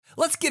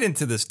Let's get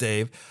into this,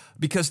 Dave,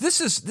 because this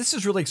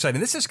is really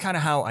exciting. This is kind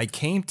of how I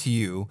came to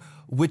you,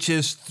 which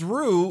is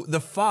through the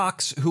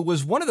Fox, who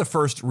was one of the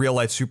first real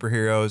life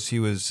superheroes. He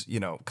was,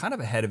 kind of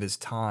ahead of his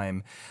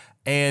time.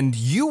 And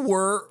you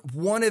were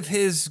one of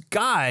his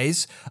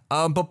guys.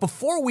 But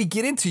before we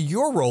get into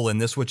your role in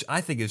this, which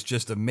I think is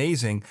just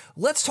amazing,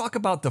 let's talk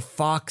about the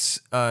Fox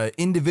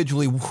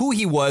individually, who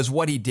he was,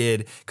 what he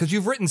did, because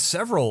you've written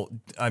several,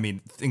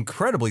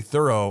 incredibly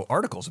thorough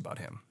articles about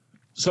him.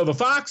 So the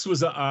Fox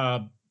was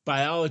a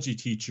biology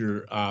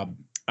teacher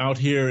out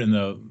here in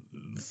the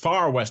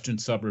far western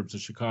suburbs of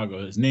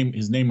Chicago. His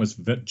name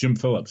was Jim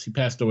Phillips. He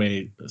passed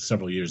away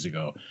several years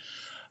ago.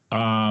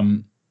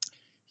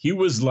 He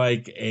was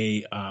like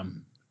a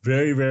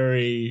very,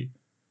 very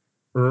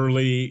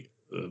early,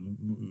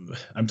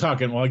 I'm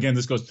talking, well, again,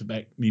 this goes to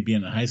back me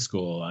being in high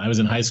school. I was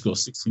in high school,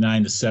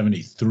 69 to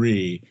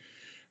 73.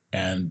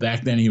 And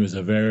back then he was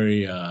he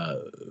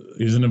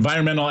was an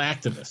environmental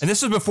activist. And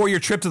this is before your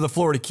trip to the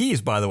Florida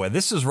Keys, by the way.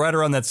 This is right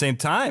around that same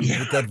time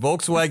with that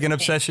Volkswagen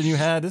obsession you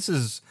had. This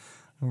is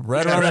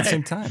right around that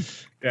same time.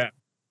 Yeah.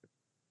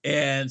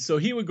 And so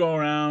he would go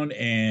around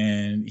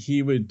and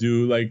he would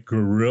do like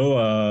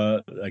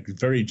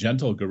very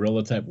gentle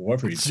guerrilla type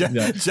warfare.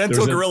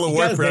 Gentle guerrilla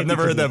warfare. I've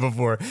never heard that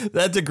before.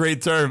 That's a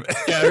great term.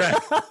 Yeah,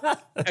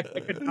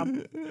 right.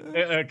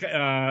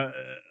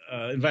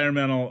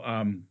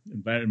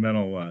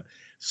 Environmental.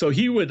 So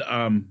he would.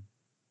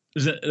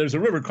 There's a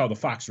river called the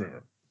Fox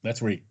River.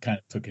 That's where he kind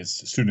of took his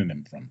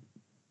pseudonym from.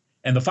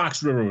 And the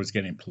Fox River was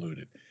getting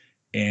polluted.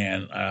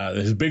 And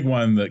there's a big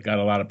one that got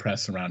a lot of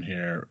press around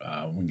here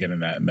when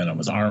getting that in a minute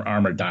was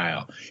Armored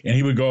Dial. And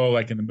he would go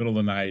like in the middle of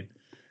the night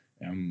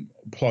and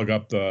plug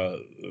up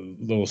the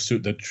little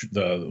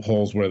the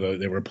holes where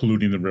they were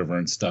polluting the river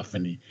and stuff.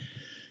 And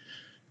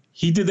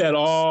he did that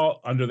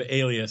all under the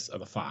alias of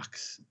the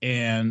Fox.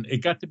 And it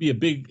got to be a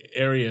big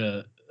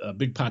area, a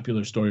big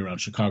popular story around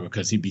Chicago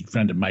because he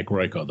befriended Mike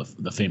Royko,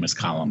 the famous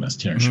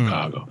columnist here in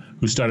Chicago,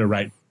 who started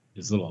writing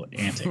his little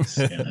antics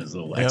and his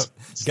little You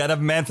got to have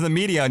a man from the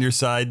media on your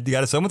side.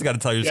 Someone's got to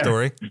tell your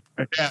story.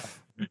 Yeah.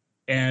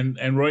 And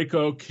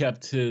Royko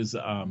kept his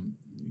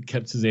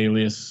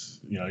alias.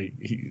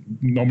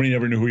 Nobody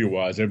ever knew who he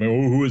was.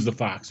 Everybody, who is the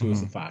Fox? Who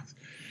is the Fox?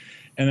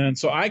 And then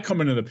so I come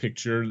into the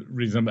picture. The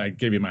reason I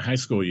gave you my high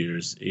school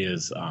years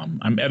is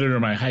I'm editor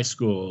of my high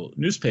school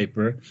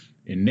newspaper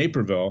in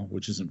Naperville,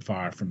 which isn't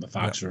far from the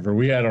Fox River.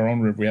 We had our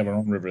own river. We have our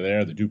own river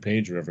there, the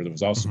DuPage River, that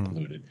was also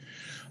polluted.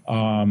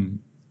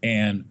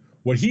 And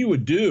what he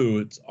would do,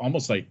 it's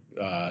almost like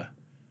I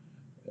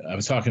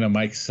was talking to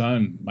Mike's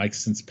son. Mike's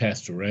since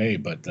passed away,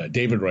 but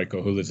David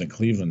Royko, who lives in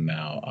Cleveland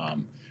now,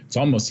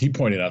 he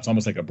pointed out it's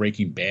almost like a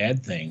Breaking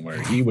Bad thing where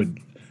he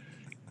would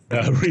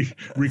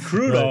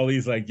recruit all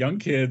these like young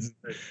kids.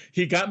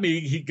 He found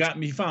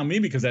me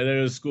because I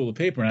edited a school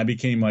paper, and I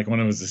became like one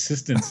of his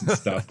assistants and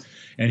stuff.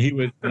 And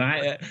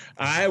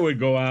I would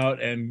go out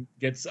and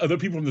get other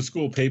people from the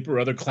school paper,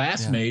 other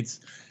classmates.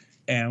 Yeah.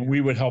 And we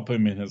would help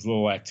him in his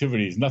little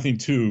activities. Nothing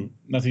too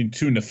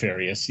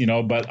nefarious,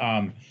 but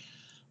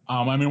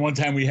one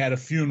time we had a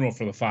funeral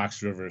for the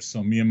Fox River.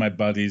 So me and my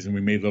buddies, and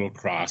we made little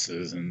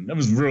crosses, and it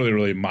was really,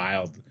 really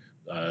mild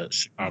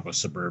Chicago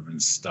suburban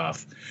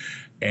stuff.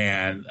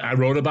 And I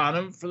wrote about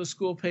him for the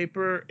school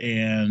paper,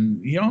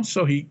 and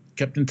so he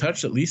kept in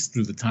touch at least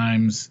through the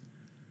times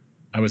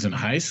I was in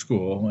high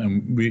school,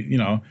 and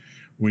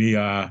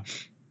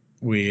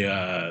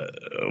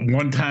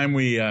one time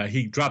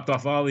he dropped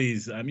off all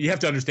these. You have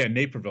to understand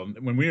Naperville.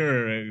 When we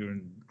were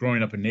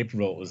growing up in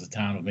Naperville, it was a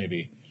town of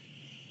maybe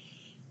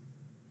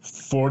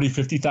 40,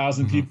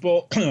 50,000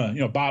 people.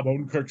 Bob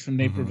Odenkirk's from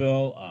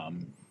Naperville.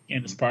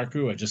 Candace Parker,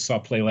 who I just saw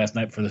play last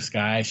night for the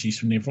Sky. She's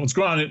from Naperville. It's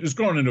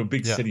growing into a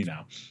big city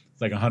now.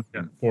 It's like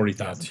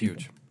 140,000 people.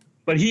 Huge.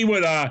 But he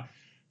would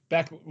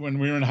back when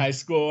we were in high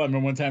school. I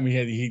remember one time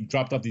he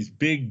dropped off these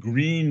big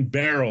green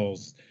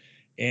barrels.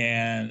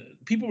 And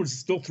people were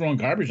still throwing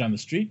garbage on the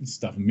street and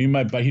stuff. And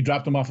he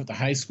dropped them off at the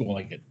high school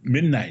like at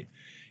midnight.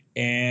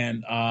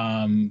 And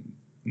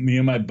me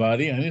and my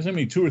buddy, I think there's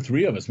only 2 or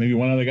 3 of us, maybe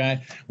one other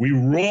guy, we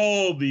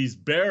rolled these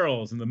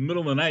barrels in the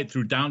middle of the night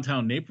through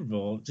downtown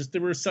Naperville. There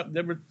were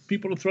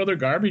people to throw their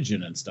garbage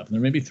in and stuff. And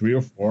there may be 3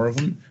 or 4 of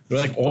them. They're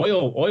like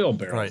oil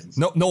barrels.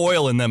 Right. No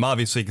oil in them,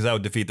 obviously, because that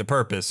would defeat the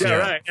purpose. Yeah,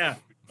 right. Yeah.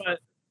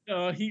 But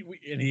I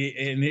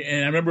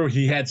remember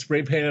he had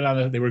spray painted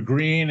on they were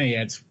green. And he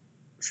had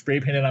spray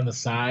painted on the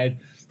side,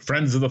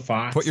 Friends of the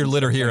Fox. Put your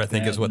litter here, I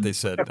think is what they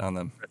said on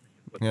them.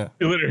 Yeah.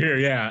 Your litter here,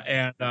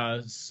 yeah.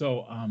 And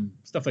so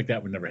stuff like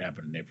that would never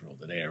happen in Naperville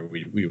today, or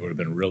we would have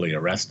been really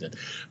arrested.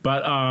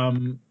 But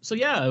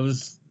it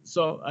was,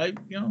 so I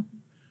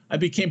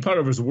became part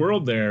of his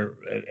world there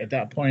at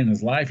that point in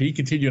his life. He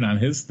continued on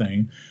his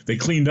thing. They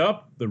cleaned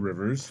up the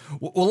rivers.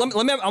 Well, let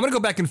me I'm going to go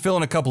back and fill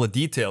in a couple of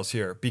details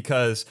here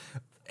because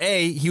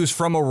he was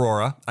from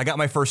Aurora. I got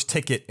my first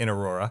ticket in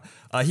Aurora.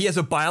 He has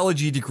a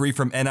biology degree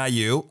from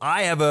NIU.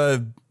 I have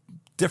a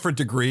different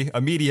degree,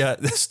 a media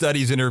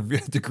studies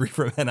degree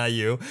from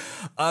NIU.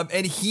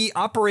 And he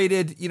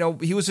operated,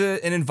 he was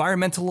an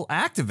environmental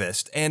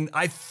activist. And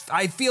I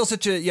feel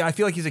I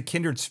feel like he's a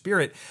kindred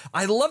spirit.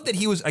 I love that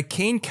he was a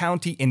Kane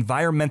County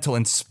environmental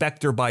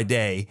inspector by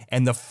day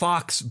and the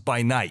fox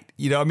by night.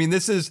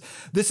 This is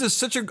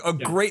such a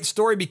great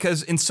story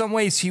because in some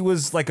ways he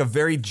was like a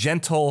very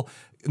gentle,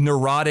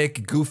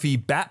 neurotic, goofy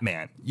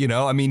Batman.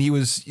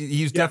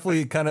 He's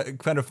definitely kind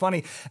of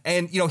funny.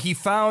 And he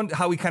found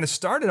how he kind of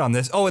started on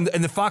this. Oh, and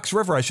the Fox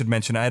River, I should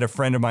mention. I had a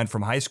friend of mine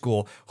from high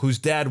school whose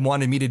dad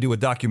wanted me to do a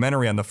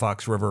documentary on the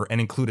Fox River and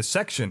include a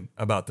section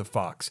about the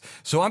fox.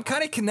 So I'm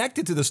kind of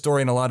connected to the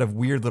story in a lot of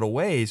weird little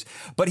ways.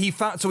 But he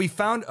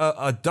found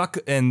a duck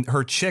and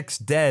her chicks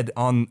dead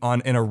on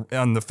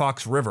the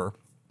Fox River.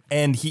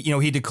 And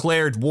he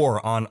declared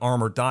war on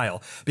Armour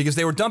Dial because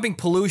they were dumping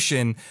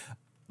pollution.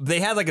 They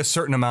had like a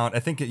certain amount. I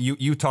think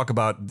you talk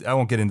about. I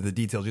won't get into the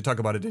details. You talk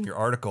about it in your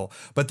article.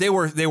 But they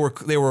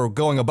were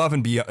going above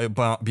and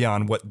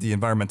beyond what the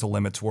environmental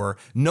limits were.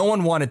 No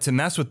one wanted to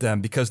mess with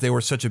them because they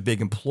were such a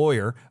big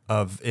employer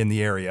in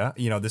the area.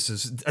 This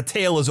is a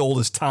tale as old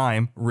as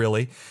time,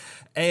 really.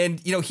 And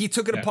he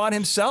took it upon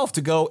himself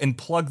to go and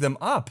plug them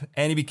up,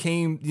 and he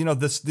became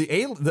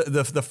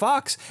the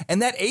fox,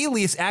 and that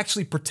alias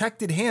actually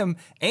protected him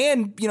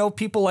and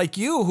people like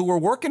you who were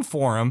working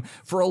for him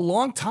for a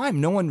long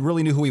time. No one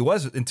really knew who he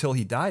was until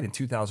he died in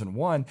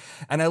 2001.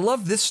 And I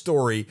love this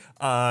story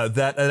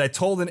that I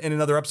told in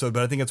another episode,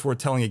 but I think it's worth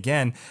telling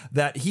again,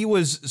 that he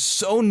was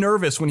so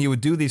nervous when he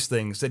would do these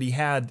things that he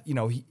had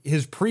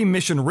his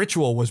pre-mission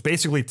ritual was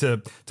basically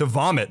to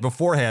vomit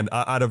beforehand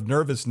out of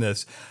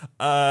nervousness.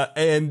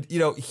 And,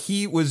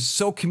 he was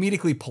so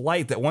comedically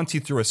polite that once he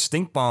threw a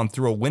stink bomb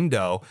through a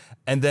window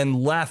and then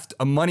left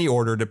a money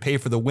order to pay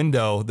for the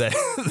window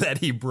that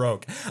he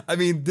broke. I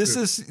mean,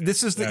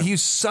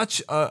 he's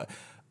such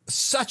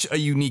a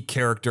unique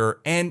character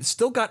and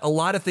still got a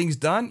lot of things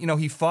done.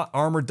 He fought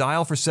Armour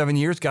Dial for 7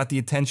 years, got the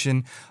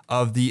attention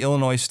of the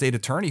Illinois state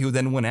attorney who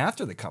then went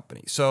after the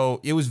company. So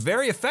it was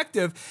very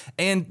effective.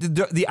 And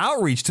the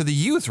outreach to the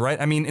youth,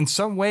 right? I mean, in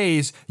some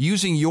ways,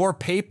 using your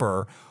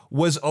paper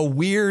was a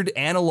weird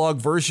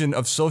analog version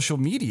of social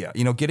media,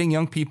 getting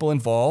young people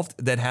involved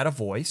that had a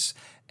voice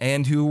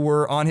and who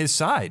were on his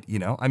side.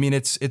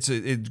 It's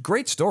a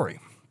great story.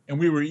 And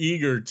we were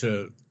eager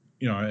to,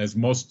 as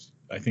most,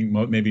 I think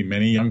maybe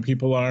many young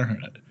people are,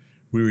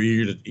 we were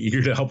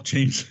eager to help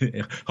change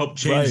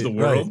the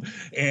world,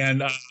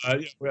 and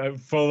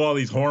full of all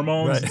these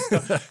hormones and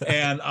stuff.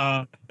 And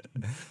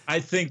I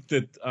think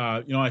that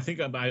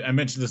I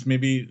mentioned this.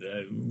 Maybe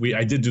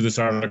I did do this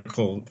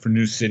article for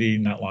New City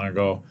not long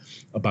ago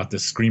about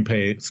this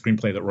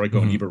screenplay that Roy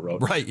Cohn Ebert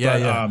wrote. Right.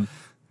 Yeah.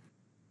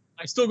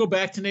 I still go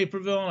back to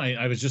Naperville.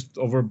 I was just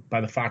over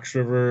by the Fox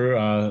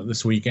River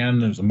this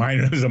weekend. There's a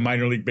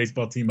minor league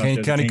baseball team up there.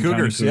 Kane County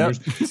Cougars. Yep.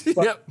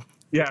 Yep.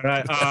 Yeah,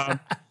 right.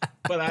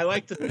 But I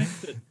like to think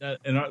that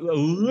in a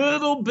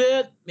little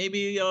bit,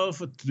 maybe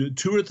for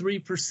 2 or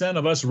 3%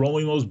 of us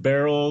rolling those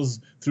barrels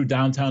through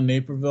downtown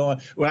Naperville.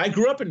 Well, I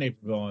grew up in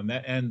Naperville,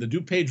 and the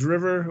DuPage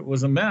River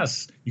was a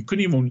mess. You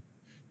couldn't even,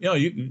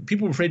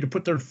 people were afraid to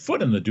put their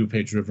foot in the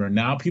DuPage River. And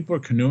now people are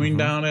canoeing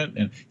down it,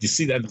 and you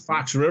see that in the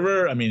Fox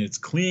River. I mean, it's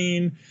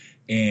clean.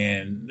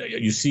 And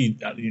you see,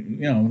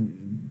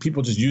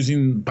 people just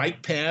using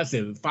bike paths.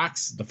 The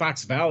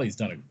Fox Valley's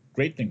done a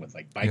great thing with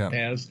like bike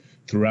paths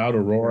throughout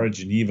Aurora,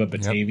 Geneva,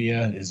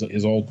 Batavia,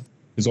 his old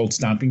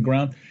stomping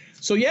ground.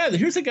 So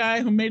here's a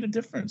guy who made a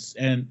difference.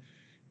 And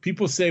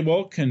people say,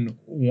 well, can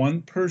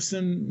one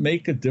person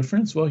make a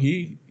difference? Well,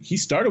 he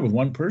started with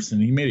one person.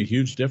 He made a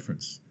huge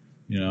difference.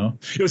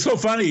 It was so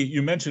funny.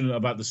 You mentioned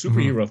about the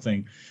superhero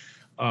thing.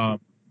 One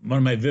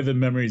of my vivid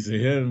memories of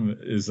him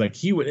is like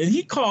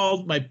he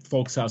called my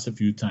folks' house a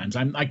few times.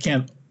 I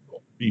can't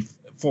be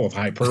full of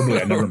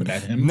hyperbole. I never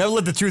met him. Never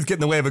let the truth get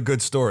in the way of a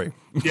good story.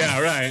 Yeah,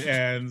 right.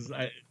 And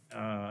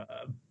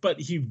but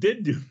he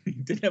did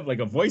have like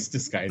a voice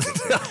disguiser.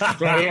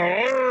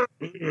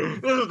 This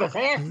is the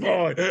Fox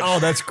boy. Oh,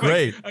 that's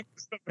great.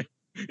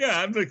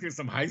 I'm like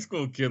some high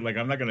school kid. Like,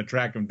 I'm not going to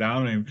track him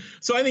down.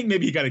 So I think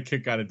maybe he got a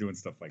kick out of doing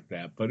stuff like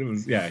that. But it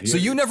was, So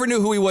you never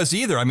knew who he was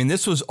either. I mean,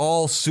 this was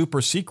all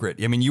super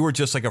secret. I mean, you were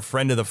just like a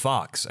friend of the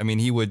Fox. I mean,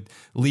 he would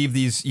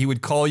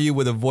call you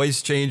with a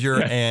voice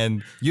changer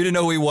and you didn't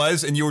know who he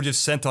was and you were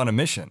just sent on a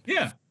mission.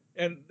 Yeah.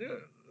 And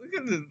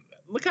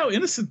look how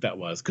innocent that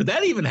was. Could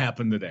that even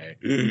happen today?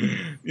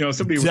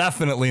 Somebody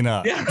definitely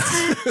not. Yeah.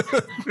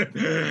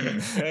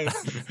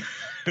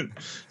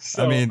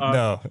 So,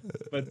 no.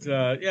 But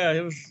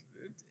it was.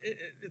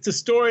 It's a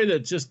story that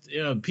just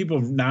people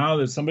now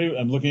that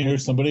I'm looking here.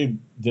 Somebody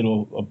did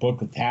a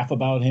book of half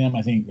about him.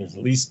 I think there's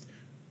at least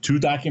 2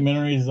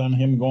 documentaries on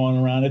him going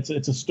around. It's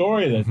a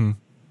story that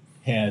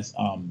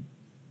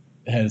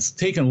has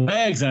taken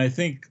legs, and I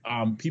think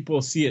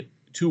people see it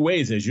 2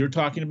 ways. As you're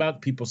talking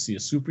about, people see a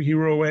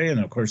superhero way,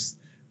 and of course,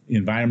 the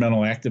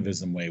environmental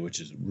activism way, which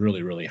is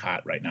really, really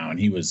hot right now. And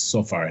he was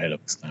so far ahead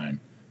of his time.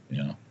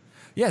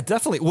 Yeah,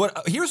 definitely.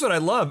 Here's what I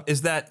love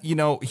is that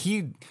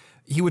he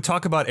he would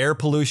talk about air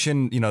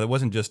pollution. You know, it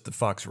wasn't just the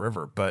Fox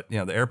River, but you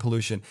know, the air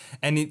pollution.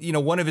 And you know,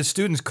 one of his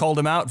students called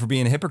him out for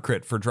being a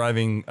hypocrite for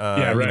driving, you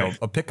know,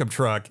 a pickup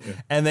truck. Yeah.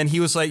 And then he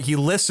was like, he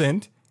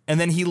listened. And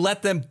then he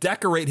let them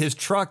decorate his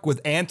truck with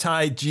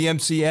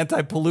anti-GMC,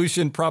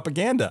 anti-pollution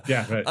propaganda.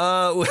 Yeah, right.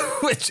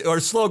 Or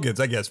slogans,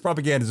 I guess.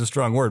 Propaganda is a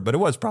strong word, but it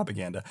was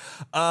propaganda.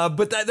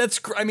 But that's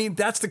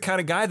the kind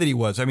of guy that he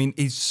was. I mean,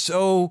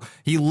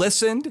 he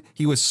listened.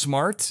 He was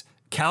smart,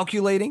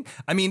 calculating.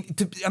 I mean,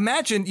 to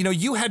imagine, you know,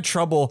 you had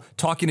trouble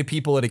talking to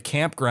people at a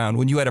campground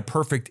when you had a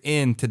perfect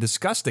in to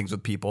discuss things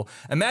with people.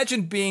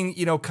 Imagine being,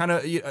 you know, kind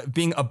of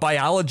being a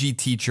biology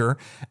teacher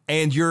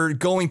and you're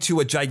going to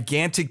a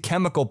gigantic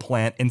chemical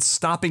plant and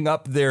stopping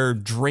up their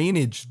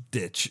drainage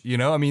ditch, you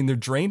know, I mean, their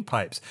drain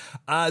pipes.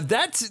 He's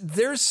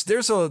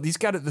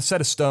got a set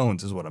of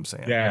stones is what I'm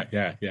saying.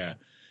 Yeah.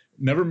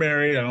 Never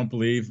married, I don't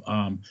believe.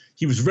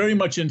 He was very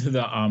much into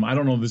the. I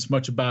don't know this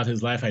much about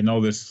his life. I know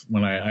this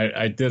when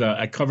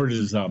I covered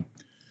his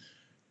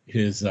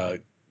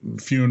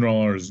funeral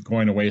or his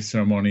going away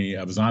ceremony.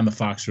 I was on the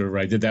Fox River.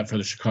 I did that for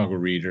the Chicago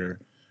Reader,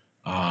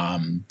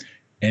 and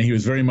he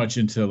was very much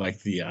into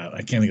like the. I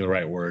can't think of the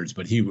right words,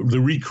 but the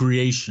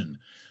recreation,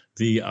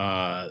 the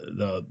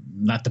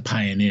not the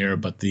pioneer,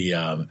 but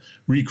the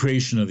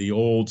recreation of the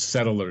old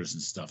settlers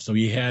and stuff. So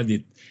he had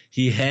the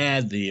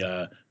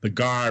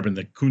garb and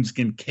the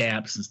coonskin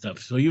caps and stuff.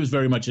 So he was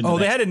very much into that.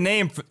 They had a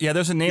name.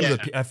 There's a name.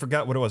 I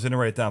forgot what it was. I didn't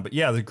write it down. But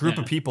the group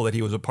of people that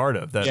he was a part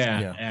of.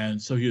 And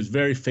so he was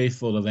very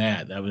faithful to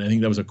that. I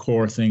think that was a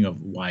core thing of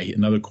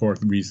another core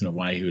reason of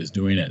why he was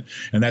doing it.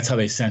 And that's how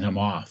they sent him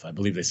off. I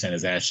believe they sent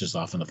his ashes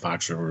off in the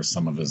Fox River with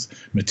some of his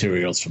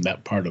materials from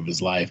that part of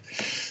his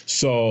life.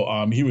 So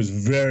he was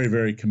very,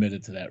 very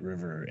committed to that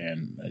river.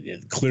 And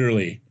it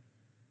clearly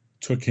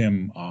took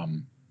him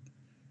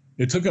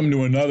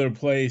to another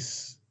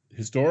place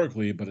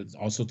historically, but it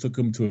also took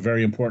him to a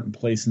very important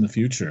place in the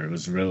future.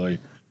 His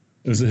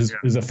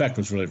effect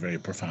was really very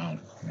profound.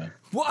 Yeah.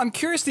 Well, I'm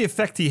curious the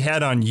effect he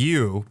had on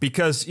you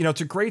because, you know, it's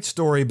a great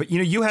story, but, you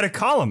know, you had a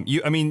column.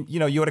 You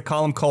had a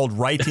column called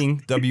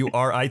Writing,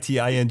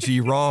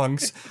 WRITING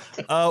Wrongs,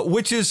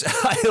 which is,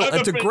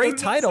 it's a great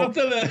title.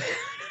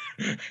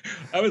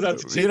 I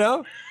was you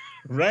know?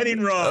 Writing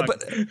wrong.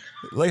 But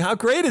like, how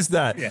great is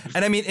that? Yeah.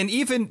 And I mean, and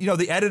even, you know,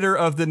 the editor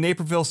of the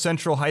Naperville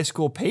Central High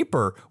School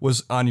paper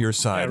was on your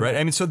side, right?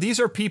 I mean, so these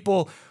are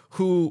people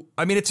who,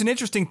 I mean, it's an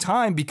interesting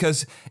time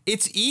because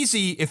it's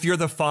easy if you're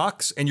the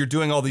Fox and you're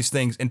doing all these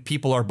things and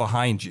people are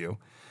behind you.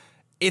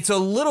 It's a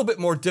little bit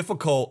more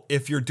difficult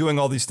if you're doing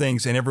all these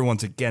things and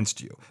everyone's against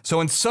you. So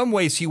in some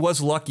ways, he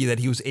was lucky that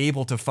he was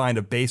able to find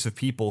a base of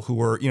people who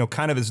were, you know,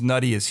 kind of as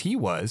nutty as he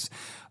was.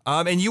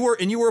 And you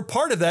were a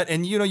part of that,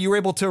 and you know you were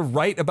able to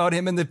write about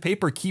him in the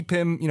paper, keep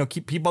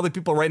other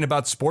people writing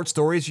about sports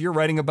stories. You're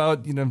writing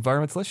about, you know,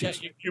 environmental issues.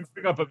 Yeah, you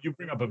bring up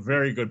a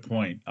very good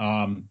point.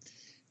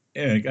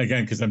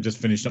 Again, because I'm just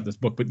finishing up this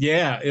book, but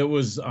yeah, it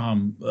was.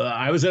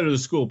 I was editor of the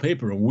school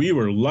paper, and we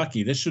were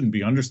lucky. This shouldn't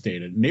be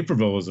understated.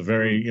 Naperville was a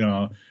very, you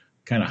know,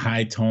 kind of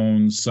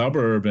high-toned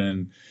suburb,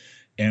 and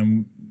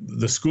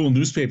the school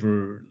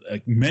newspaper,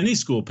 like many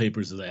school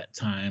papers of that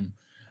time,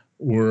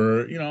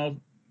 were, you know.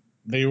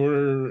 They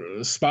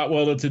were spot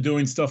welded to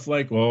doing stuff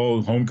like,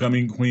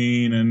 homecoming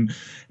queen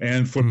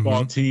and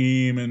football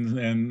team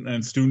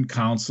and student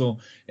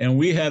council. And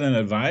we had an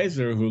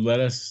advisor who let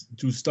us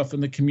do stuff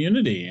in the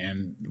community,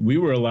 and we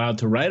were allowed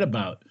to write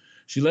about.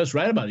 She let us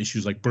write about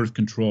issues like birth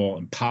control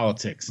and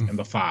politics and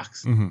the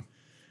Fox.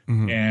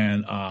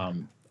 And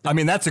I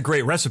mean, that's a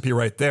great recipe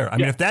right there. I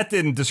mean, if that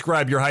didn't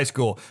describe your high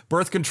school,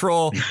 birth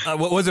control,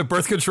 what was it?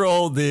 Birth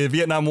control, the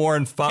Vietnam War,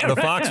 and the Fox.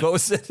 Yeah. What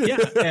was it?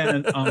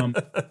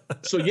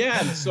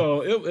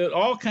 So it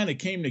all kind of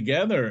came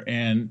together.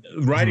 And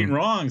Writing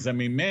Wrongs. I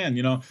mean, man,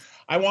 you know,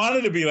 I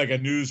wanted to be like a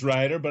news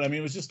writer, but I mean,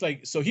 it was just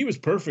like, so he was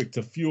perfect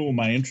to fuel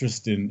my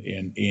interest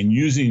in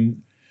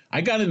using. I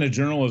got into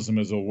journalism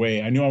as a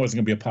way. I knew I wasn't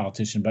going to be a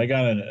politician, but I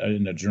got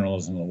into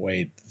journalism as a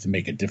way to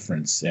make a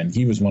difference. And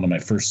he was one of my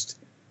first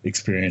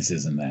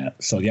experiences in that.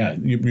 So yeah,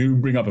 you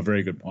bring up a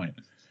very good point.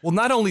 Well,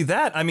 not only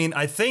that, I mean,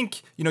 I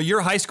think, you know, your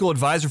high school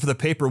advisor for the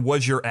paper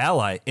was your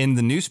ally in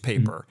the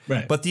newspaper.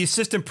 Right. But the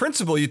assistant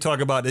principal you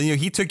talk about, you know,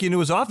 he took you into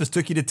his office,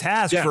 took you to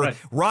task for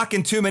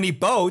rocking too many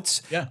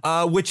boats,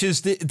 which is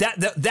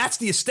that's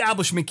the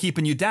establishment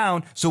keeping you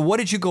down. So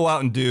what did you go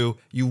out and do?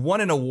 You won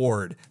an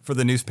award for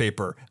the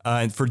newspaper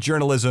and for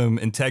journalism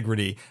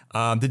integrity.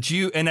 Did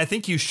you? And I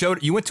think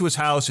you went to his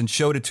house and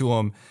showed it to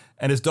him.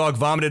 And his dog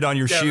vomited on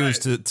your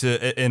shoes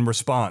in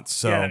response.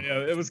 So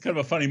it was kind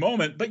of a funny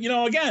moment. But, you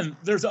know, again,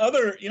 there's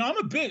other, you know, I'm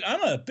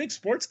a big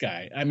sports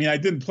guy. I mean, I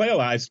didn't play a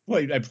lot.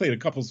 I played a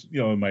couple, you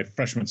know, in my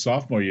freshman,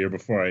 sophomore year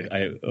before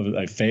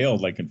I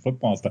failed, like in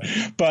football and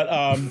stuff. But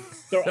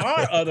there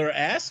are other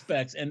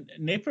aspects. And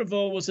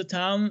Naperville was a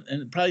town,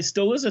 and probably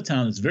still is a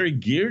town, that's very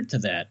geared to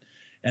that.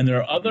 And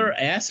there are other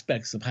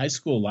aspects of high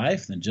school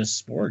life than just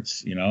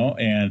sports, you know.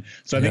 And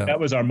so I think that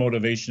was our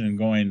motivation in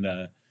going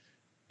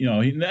you know,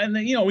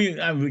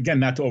 again,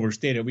 not to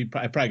overstate it,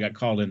 I probably got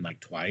called in like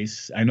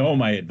twice. I know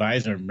my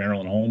advisor,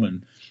 Marilyn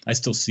Holman, I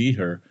still see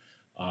her.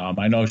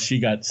 I know she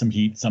got some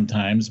heat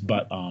sometimes,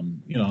 but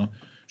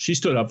she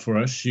stood up for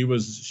us.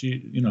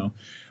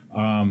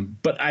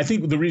 But I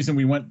think the reason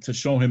we went to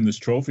show him this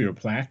trophy or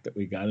plaque that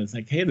we got is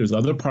like, hey, there's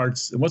other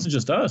parts. It wasn't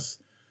just us.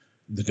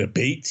 The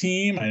debate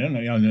team. I don't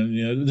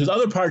know. There's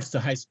other parts to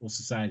high school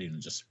society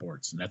than just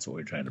sports, and that's what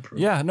we're trying to prove.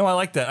 Yeah, no, I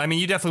like that. I mean,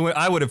 you definitely.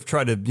 I would have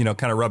tried to,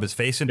 kind of rub his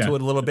face into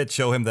it a little bit,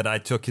 show him that I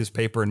took his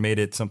paper and made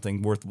it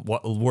something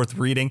worth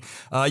reading.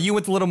 You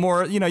went a little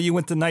more. You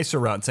went the nicer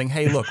route, saying,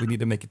 "Hey, look, we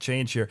need to make a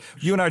change here."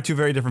 You and I are two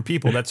very different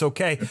people. That's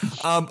okay.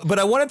 But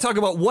I want to talk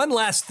about one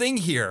last thing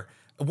here.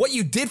 What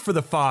you did for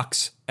the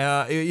Fox,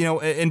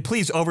 and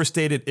please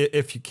overstate it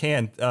if you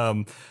can.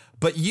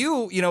 But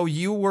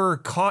you were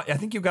caught. I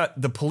think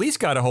the police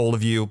got a hold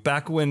of you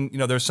back when,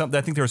 there's something.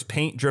 I think there was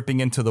paint dripping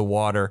into the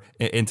water,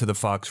 into the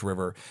Fox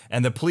River,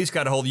 and the police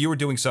got a hold of you. You were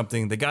doing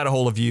something. They got a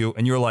hold of you,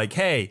 and you were like,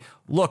 "Hey,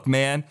 look,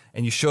 man!"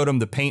 And you showed them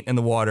the paint in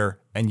the water,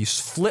 and you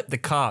flipped the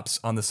cops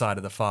on the side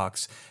of the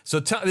Fox.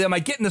 So, am I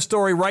getting the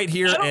story right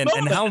here? And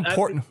how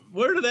important?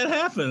 Where did that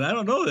happen? I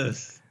don't know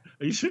this.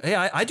 Are you sure?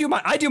 Yeah, I do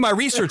my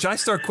research. I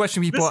start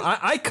questioning people.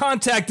 I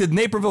contacted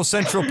Naperville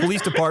Central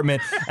Police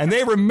Department, and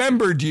they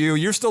remembered you.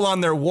 You're still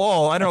on their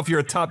wall. I don't know if you're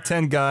a top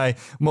 10 guy,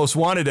 most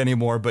wanted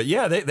anymore, but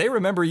yeah, they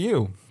remember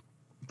you.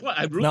 Well,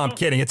 no, I'm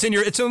kidding. It's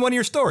in one of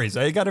your stories.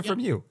 I got it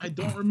from you. I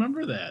don't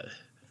remember that.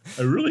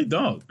 I really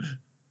don't.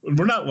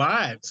 We're not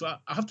live, so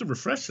I'll have to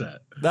refresh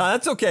that. No,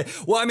 that's okay.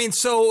 Well, I mean,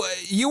 so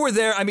you were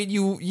there. I mean,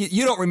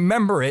 you don't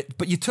remember it,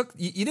 but you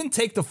didn't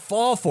take the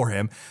fall for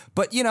him.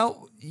 But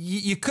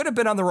you could have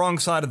been on the wrong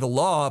side of the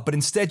law, but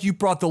instead you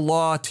brought the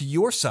law to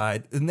your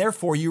side, and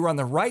therefore you were on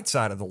the right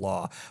side of the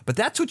law. But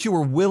that's what you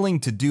were willing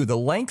to do. The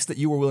lengths that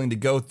you were willing to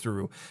go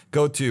to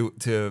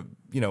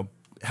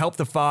help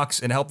the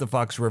Fox and help the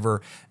Fox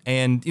River.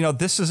 And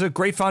this is a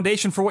great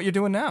foundation for what you're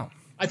doing now.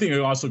 I think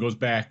it also goes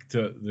back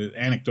to the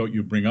anecdote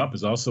you bring up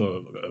is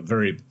also a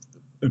very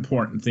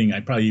important thing. I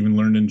probably even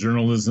learned in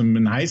journalism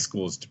in high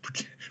school is to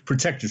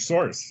protect your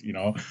source.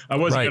 I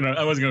wasn't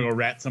gonna go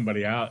rat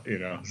somebody out.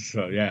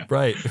 So yeah.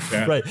 Right.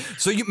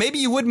 So maybe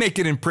you would make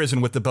it in prison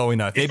with the Bowie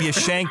knife. Maybe a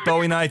shank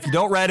Bowie knife. You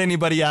don't rat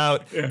anybody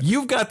out. Yeah.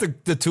 You've got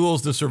the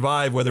tools to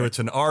survive, whether it's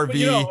an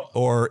RV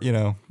or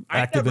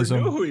activism. I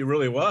never knew who he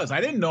really was.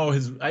 I didn't know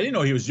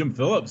he was Jim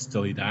Phillips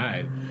till he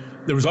died.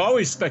 There was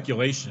always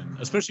speculation,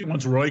 especially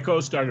once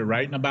Royko started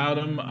writing about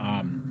him.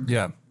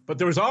 But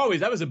there was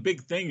always, that was a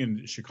big thing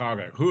in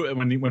Chicago.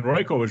 When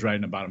Royko was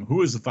writing about him,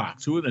 who is the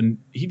Fox? And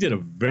he did a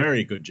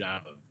very good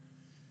job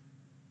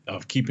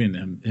of keeping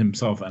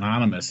himself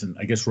anonymous. And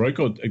I guess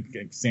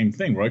Royko, same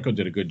thing. Royko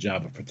did a good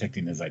job of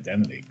protecting his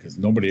identity because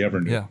nobody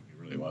ever knew who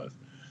he really was.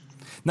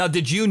 Now,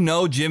 did you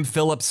know Jim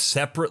Phillips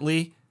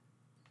separately?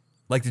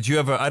 Like, did you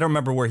ever? I don't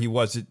remember where he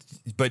was,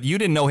 but you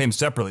didn't know him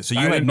separately, so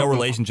you had no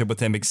relationship with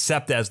him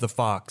except as the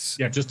Fox.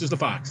 Yeah, just as the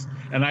Fox.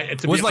 And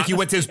it was like you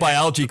went to his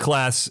biology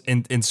class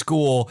in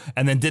school,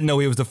 and then didn't know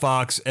he was the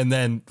Fox, and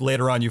then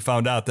later on you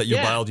found out that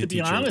your biology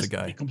teacher was the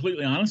guy. To be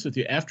completely honest with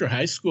you, after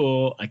high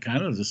school, I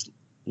kind of just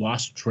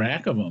lost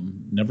track of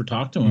him, never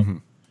talked to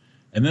him,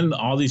 and then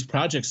all these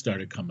projects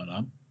started coming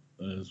up.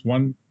 There's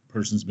one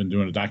person's been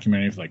doing a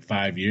documentary for like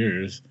 5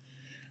 years.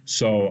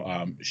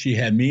 So she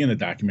had me in the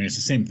documentary. It's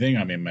the same thing.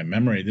 I mean, my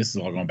memory, this is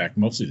all going back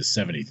mostly to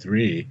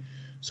 73.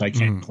 So I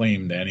can't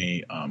claim to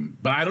any,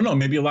 but I don't know.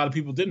 Maybe a lot of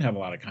people didn't have a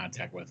lot of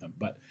contact with him.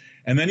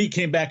 And then he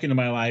came back into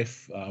my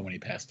life when he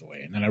passed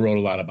away. And then I wrote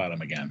a lot about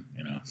him again,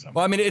 So.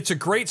 Well, I mean, it's a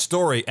great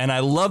story. And I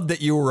love that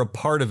you were a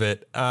part of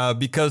it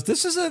because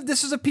this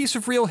is a piece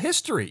of real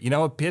history,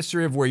 a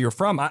history of where you're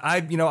from.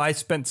 I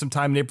spent some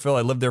time in Naperville.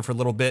 I lived there for a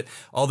little bit.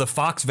 The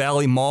Fox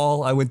Valley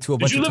Mall, I went to a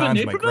bunch of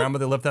times. My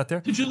grandmother lived out there.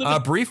 Did you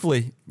live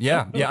briefly?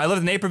 Yeah. Yeah. I lived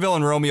in Naperville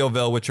and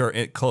Romeoville, which are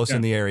close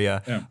in the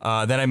area.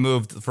 Yeah. Then I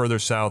moved further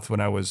south when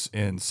I was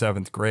in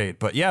 7th grade.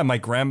 But yeah, my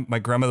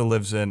grandmother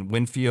lives in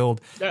Winfield.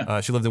 Yeah.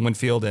 She lived in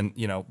Winfield and,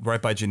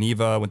 right by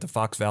Geneva, went to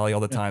Fox Valley all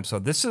the time. So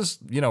this is,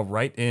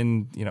 right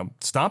in,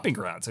 stomping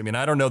grounds. I mean,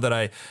 I don't know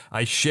that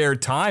I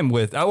shared time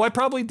with, I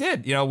probably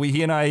did.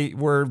 He and I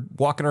were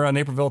walking around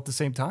Naperville at the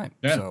same time.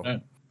 Yeah.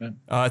 So.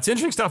 It's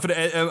interesting stuff.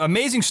 An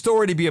amazing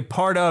story to be a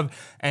part of.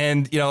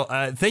 And,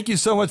 thank you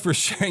so much for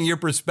sharing your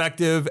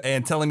perspective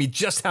and telling me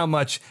just how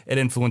much it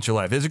influenced your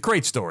life. It's a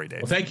great story,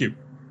 Dave. Well, thank you.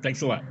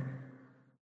 Thanks a lot.